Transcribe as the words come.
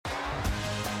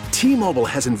T-Mobile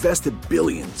has invested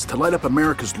billions to light up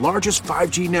America's largest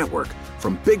 5G network,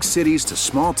 from big cities to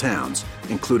small towns,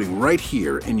 including right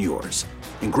here in yours.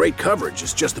 And great coverage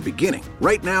is just the beginning.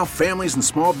 Right now, families and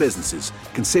small businesses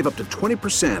can save up to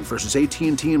 20% versus AT&T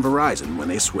and Verizon when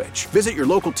they switch. Visit your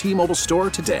local T-Mobile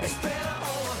store today.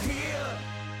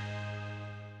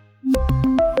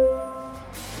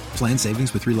 Plan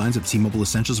savings with 3 lines of T-Mobile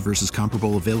Essentials versus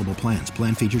comparable available plans.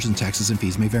 Plan features and taxes and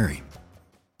fees may vary.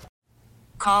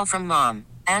 Call from mom.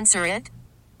 Answer it.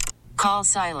 Call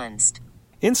silenced.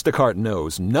 Instacart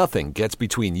knows nothing gets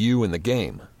between you and the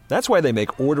game. That's why they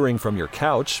make ordering from your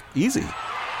couch easy.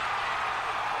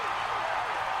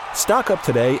 Stock up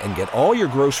today and get all your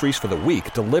groceries for the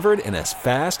week delivered in as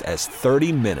fast as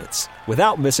 30 minutes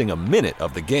without missing a minute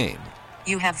of the game.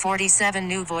 You have 47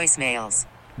 new voicemails.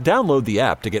 Download the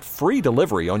app to get free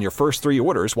delivery on your first 3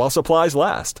 orders while supplies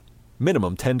last.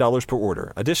 Minimum $10 per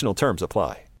order. Additional terms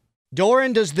apply.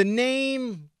 Doran, does the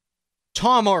name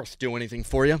Tom Arth do anything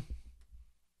for you?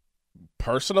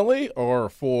 Personally or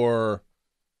for...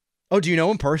 Oh, do you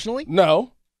know him personally?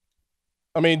 No.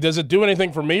 I mean, does it do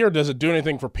anything for me or does it do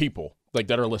anything for people like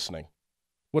that are listening?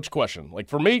 Which question? Like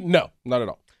for me? No, not at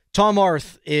all. Tom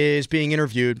Arth is being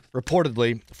interviewed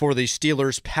reportedly for the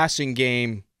Steelers passing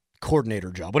game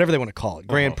coordinator job, whatever they want to call it.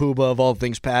 Grand Poobah of all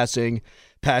things passing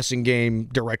game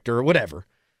director, whatever.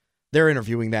 They're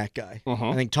interviewing that guy.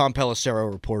 I think Tom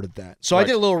Pelissero reported that. So I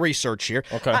did a little research here.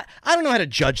 Okay. I don't know how to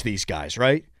judge these guys,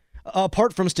 right?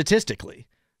 Apart from statistically.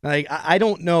 Like, I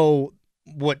don't know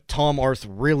what Tom Arth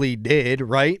really did,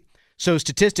 right? So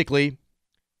statistically,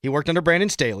 he worked under Brandon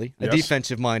Staley, a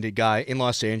defensive-minded guy in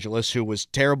Los Angeles who was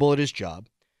terrible at his job.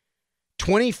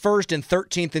 21st and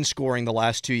 13th in scoring the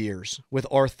last 2 years with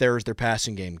Arth there as their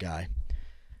passing game guy.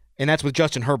 And that's with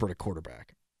Justin Herbert at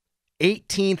quarterback.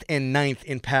 18th and 9th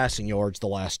in passing yards the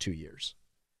last 2 years.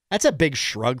 That's a big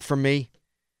shrug from me.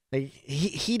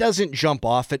 He doesn't jump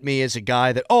off at me as a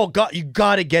guy that, oh, God, you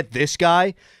got to get this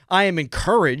guy. I am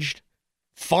encouraged,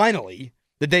 finally,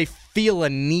 that they feel a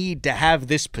need to have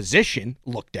this position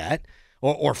looked at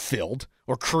or filled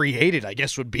or created, I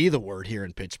guess would be the word here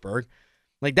in Pittsburgh.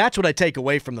 Like, that's what I take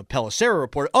away from the Pelissero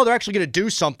report. Oh, they're actually going to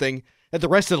do something that the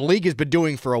rest of the league has been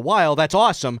doing for a while. That's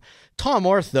awesome. Tom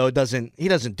Arth, though, doesn't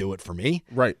do it for me.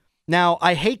 Right. Now,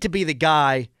 I hate to be the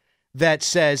guy that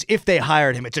says if they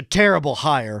hired him, it's a terrible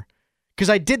hire, because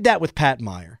I did that with Pat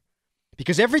Meyer.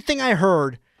 Because everything I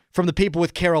heard from the people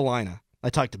with Carolina, I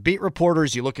talked to beat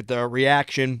reporters, you look at the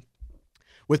reaction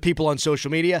with people on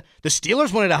social media, the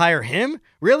Steelers wanted to hire him?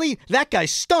 Really? That guy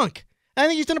stunk. I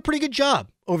think he's done a pretty good job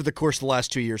over the course of the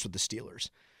last 2 years with the Steelers.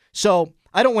 So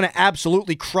I don't want to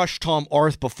absolutely crush Tom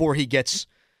Arth before he gets,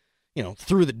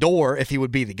 through the door if he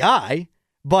would be the guy.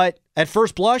 But at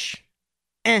first blush,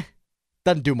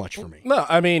 doesn't do much for me. No,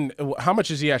 I mean, how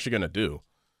much is he actually going to do?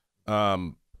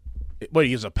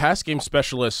 He's a pass game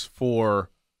specialist for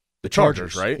the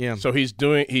Chargers, right? Yeah. So he's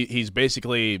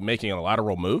basically making a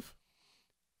lateral move?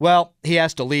 Well, he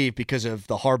has to leave because of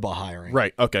the Harbaugh hiring.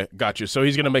 Right. Okay. Got you. So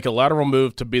he's going to make a lateral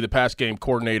move to be the pass game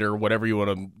coordinator, whatever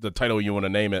the title you want to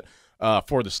name it,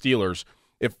 for the Steelers.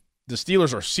 If the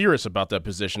Steelers are serious about that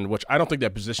position, which I don't think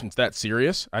that position's that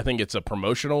serious, I think it's a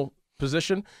promotional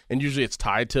position, and usually it's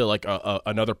tied to like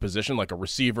another position, like a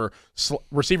receiver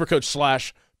coach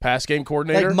 / pass game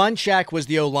coordinator. Like Munchak was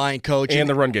the O-line coach. And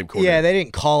the run game coordinator. Yeah, they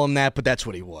didn't call him that, but that's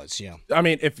what he was, yeah. I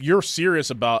mean, if you're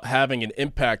serious about having an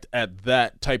impact at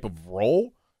that type of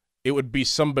role, it would be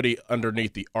somebody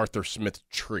underneath the Arthur Smith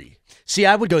tree. See,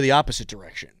 I would go the opposite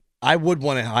direction. I would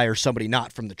want to hire somebody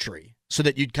not from the tree so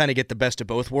that you'd kind of get the best of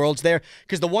both worlds there.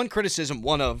 Because one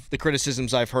of the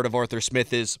criticisms I've heard of Arthur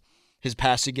Smith is his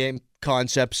passing game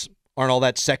concepts aren't all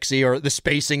that sexy, or the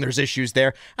spacing, there's issues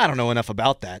there. I don't know enough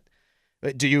about that.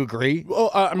 Do you agree?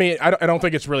 Well, I mean, I don't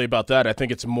think it's really about that. I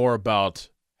think it's more about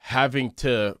having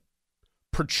to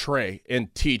portray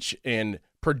and teach and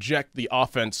project the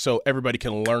offense so everybody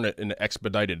can learn it in an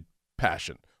expedited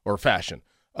fashion.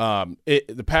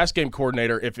 The pass game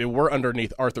coordinator, if it were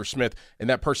underneath Arthur Smith and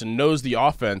that person knows the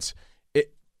offense,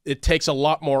 it takes a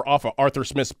lot more off of Arthur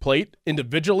Smith's plate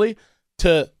individually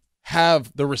to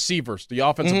have the receivers, the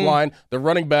offensive line, the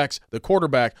running backs, the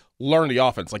quarterback learn the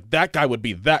offense. Like, that guy would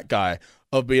be that guy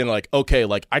of being like, okay,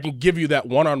 like, I can give you that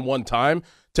one-on-one time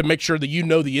to make sure that you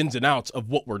know the ins and outs of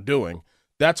what we're doing.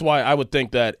 That's why I would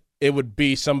think that it would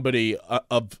be somebody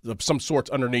of some sorts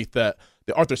underneath the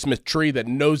Arthur Smith tree that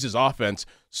knows his offense,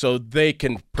 so they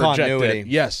can project it.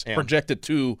 Yes, yeah. Project it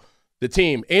to the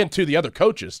team and to the other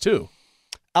coaches too.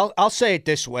 I'll say it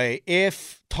this way: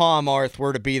 if Tom Arth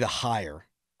were to be the hire,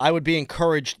 I would be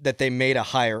encouraged that they made a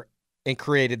hire and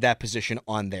created that position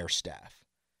on their staff.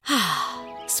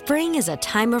 Spring is a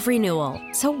time of renewal,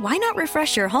 so why not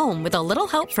refresh your home with a little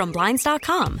help from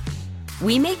Blinds.com?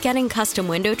 We make getting custom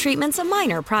window treatments a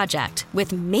minor project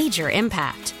with major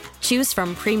impact. Choose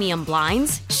from premium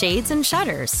blinds, shades, and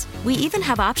shutters. We even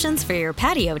have options for your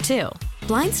patio, too.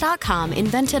 Blinds.com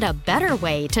invented a better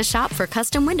way to shop for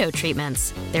custom window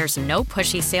treatments. There's no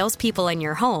pushy salespeople in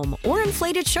your home or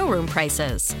inflated showroom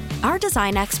prices. Our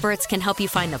design experts can help you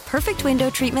find the perfect window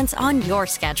treatments on your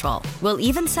schedule. We'll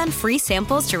even send free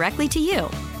samples directly to you.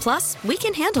 Plus, we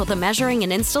can handle the measuring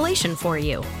and installation for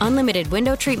you. Unlimited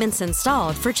window treatments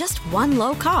installed for just one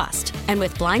low cost. And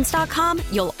with Blinds.com,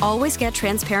 you'll always get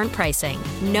transparent pricing.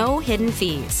 No hidden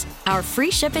fees. Our free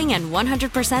shipping and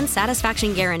 100%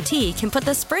 satisfaction guarantee can put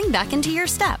the spring back into your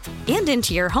step and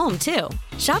into your home, too.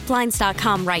 Shop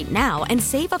Blinds.com right now and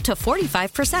save up to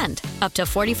 45%. Up to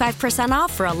 45%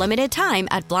 off for a limited time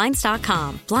at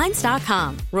Blinds.com.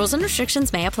 Blinds.com. Rules and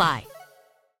restrictions may apply.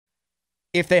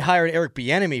 If they hired Eric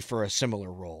Bieniemy for a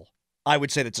similar role, I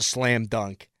would say that's a slam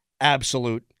dunk,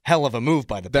 absolute hell of a move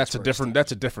by the Pittsburgh Steelers.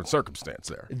 That's a different circumstance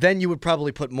there. Then you would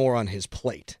probably put more on his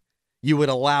plate. You would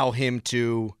allow him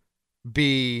to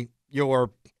be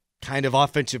your kind of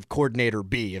offensive coordinator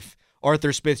B. If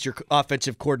Arthur Smith's your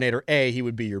offensive coordinator A, he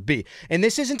would be your B. And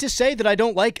this isn't to say that I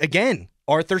don't like, again,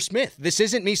 Arthur Smith. This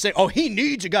isn't me saying, oh, he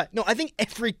needs a guy. No, I think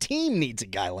every team needs a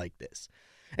guy like this.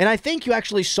 And I think you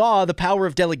actually saw the power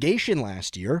of delegation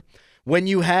last year when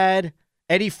you had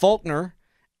Eddie Faulkner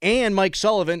and Mike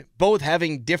Sullivan both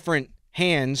having different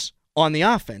hands on the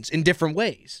offense in different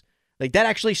ways. Like, that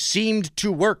actually seemed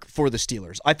to work for the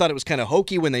Steelers. I thought it was kind of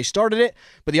hokey when they started it,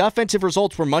 but the offensive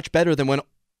results were much better than when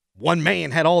one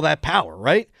man had all that power,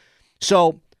 right?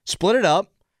 So, split it up.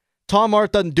 Tom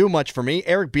Arth doesn't do much for me.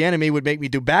 Eric Bieniemy would make me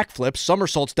do backflips,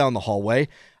 somersaults down the hallway.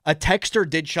 A texter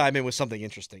did chime in with something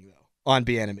interesting, though, on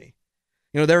Bieniemy.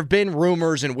 You know, there have been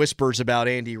rumors and whispers about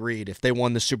Andy Reid, if they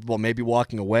won the Super Bowl, maybe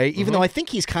walking away, even though I think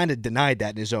he's kind of denied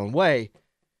that in his own way.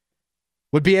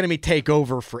 Would Bieniemy take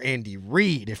over for Andy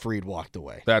Reid if Reid walked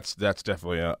away? That's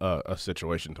definitely a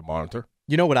situation to monitor.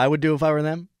 You know what I would do if I were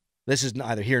them? This is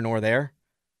neither here nor there.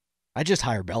 I'd just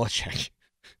hire Belichick.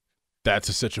 That's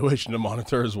a situation to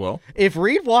monitor as well. If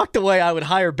Reid walked away, I would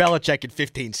hire Belichick in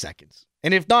 15 seconds.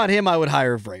 And if not him, I would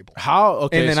hire Vrabel.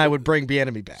 And then I would bring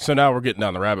Bieniemy back. So now we're getting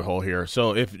down the rabbit hole here.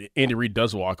 So if Andy Reid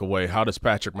does walk away, how does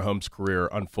Patrick Mahomes' career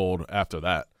unfold after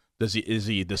that? Is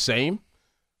he the same?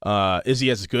 Is he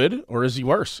as good, or is he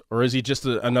worse? Or is he just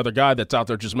another guy that's out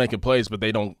there just making plays, but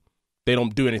they don't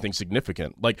do anything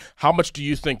significant? Like, how much do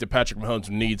you think that Patrick Mahomes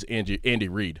needs Andy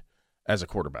Reid as a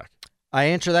quarterback? I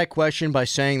answer that question by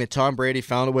saying that Tom Brady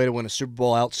found a way to win a Super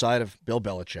Bowl outside of Bill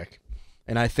Belichick.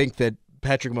 And I think that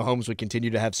Patrick Mahomes would continue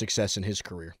to have success in his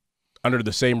career. Under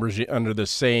the same regime,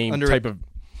 type of...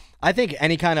 I think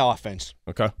any kind of offense.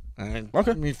 Okay. Okay.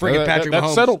 I mean, freaking Patrick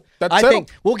Mahomes. Settled. I think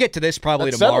we'll get to this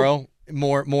probably tomorrow,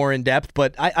 more in depth,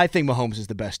 but I think Mahomes is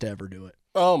the best to ever do it.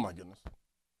 Oh, my goodness.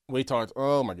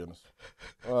 Oh, my goodness.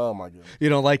 Oh, my goodness. You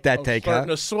don't like that I'm take, starting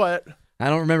to sweat. I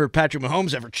don't remember Patrick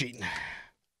Mahomes ever cheating.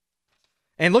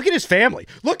 And look at his family.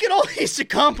 Look at all he's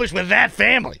accomplished with that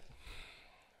family.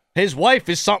 His wife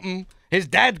is something. His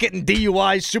dad's getting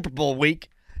DUIs Super Bowl week.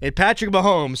 And Patrick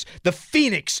Mahomes, the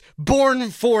phoenix born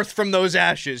forth from those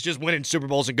ashes, just winning Super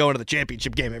Bowls and going to the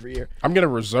championship game every year. I'm going to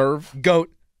reserve.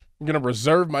 GOAT. I'm going to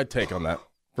reserve my take on that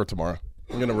for tomorrow.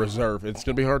 I'm going to reserve. It's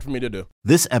going to be hard for me to do.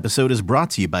 This episode is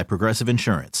brought to you by Progressive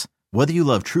Insurance. Whether you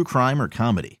love true crime or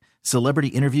comedy, celebrity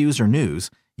interviews or news,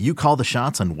 you call the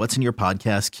shots on what's in your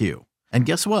podcast queue. And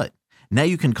guess what? Now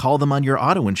you can call them on your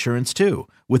auto insurance too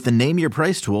with the Name Your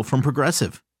Price tool from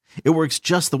Progressive. It works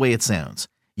just the way it sounds.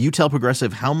 You tell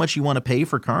Progressive how much you want to pay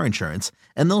for car insurance,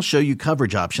 and they'll show you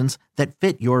coverage options that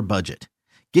fit your budget.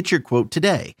 Get your quote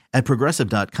today at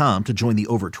Progressive.com to join the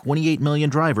over 28 million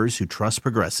drivers who trust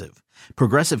Progressive.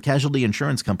 Progressive Casualty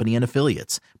Insurance Company and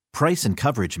Affiliates. Price and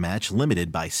coverage match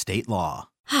limited by state law.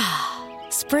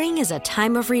 Spring is a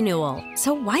time of renewal,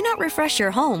 so why not refresh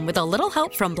your home with a little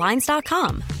help from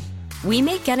Blinds.com? We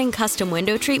make getting custom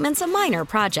window treatments a minor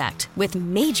project with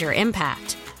major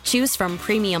impact. Choose from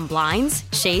premium blinds,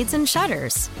 shades, and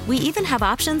shutters. We even have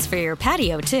options for your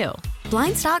patio, too.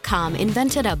 Blinds.com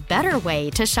invented a better way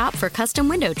to shop for custom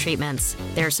window treatments.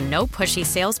 There's no pushy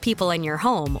salespeople in your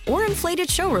home or inflated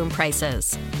showroom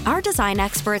prices. Our design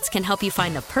experts can help you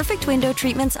find the perfect window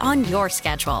treatments on your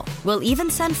schedule. We'll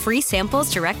even send free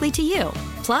samples directly to you.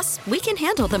 Plus, Plus, we can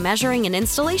handle the measuring and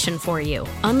installation for you.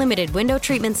 Unlimited window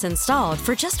treatments installed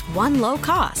for just one low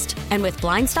cost. And with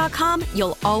Blinds.com,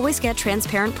 you'll always get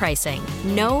transparent pricing.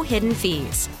 No hidden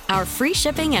fees. Our free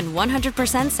shipping and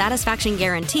 100% satisfaction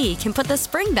guarantee can put the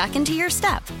spring back into your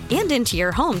step and into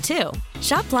your home, too.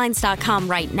 Shop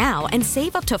Blinds.com right now and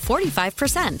save up to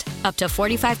 45%. Up to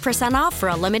 45% off for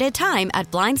a limited time at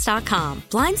Blinds.com.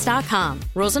 Blinds.com.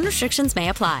 Rules and restrictions may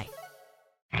apply.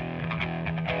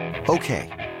 Okay,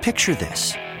 picture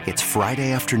this. It's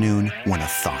Friday afternoon when a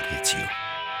thought hits you.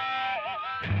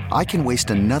 I can waste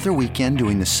another weekend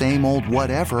doing the same old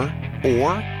whatever,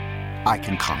 or I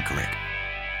can conquer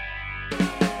it.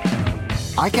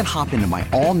 I can hop into my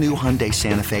all-new Hyundai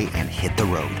Santa Fe and hit the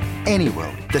road. Any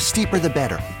road. The steeper, the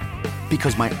better.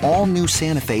 Because my all-new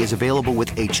Santa Fe is available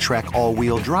with H-Track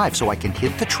all-wheel drive, so I can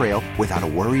hit the trail without a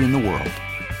worry in the world.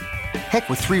 Heck,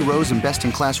 with 3 rows and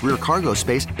best-in-class rear cargo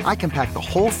space, I can pack the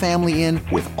whole family in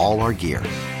with all our gear.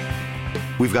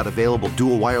 We've got available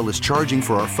dual wireless charging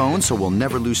for our phones, so we'll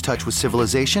never lose touch with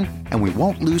civilization, and we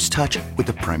won't lose touch with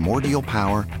the primordial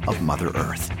power of Mother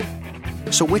Earth.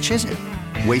 So which is it?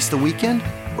 Waste the weekend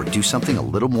or do something a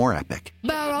little more epic?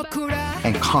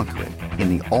 And conquer it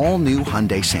in the all-new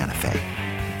Hyundai Santa Fe.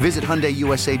 Visit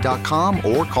HyundaiUSA.com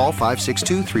or call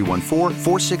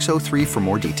 562-314-4603 for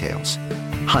more details.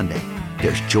 Hyundai,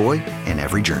 there's joy in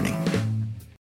every journey.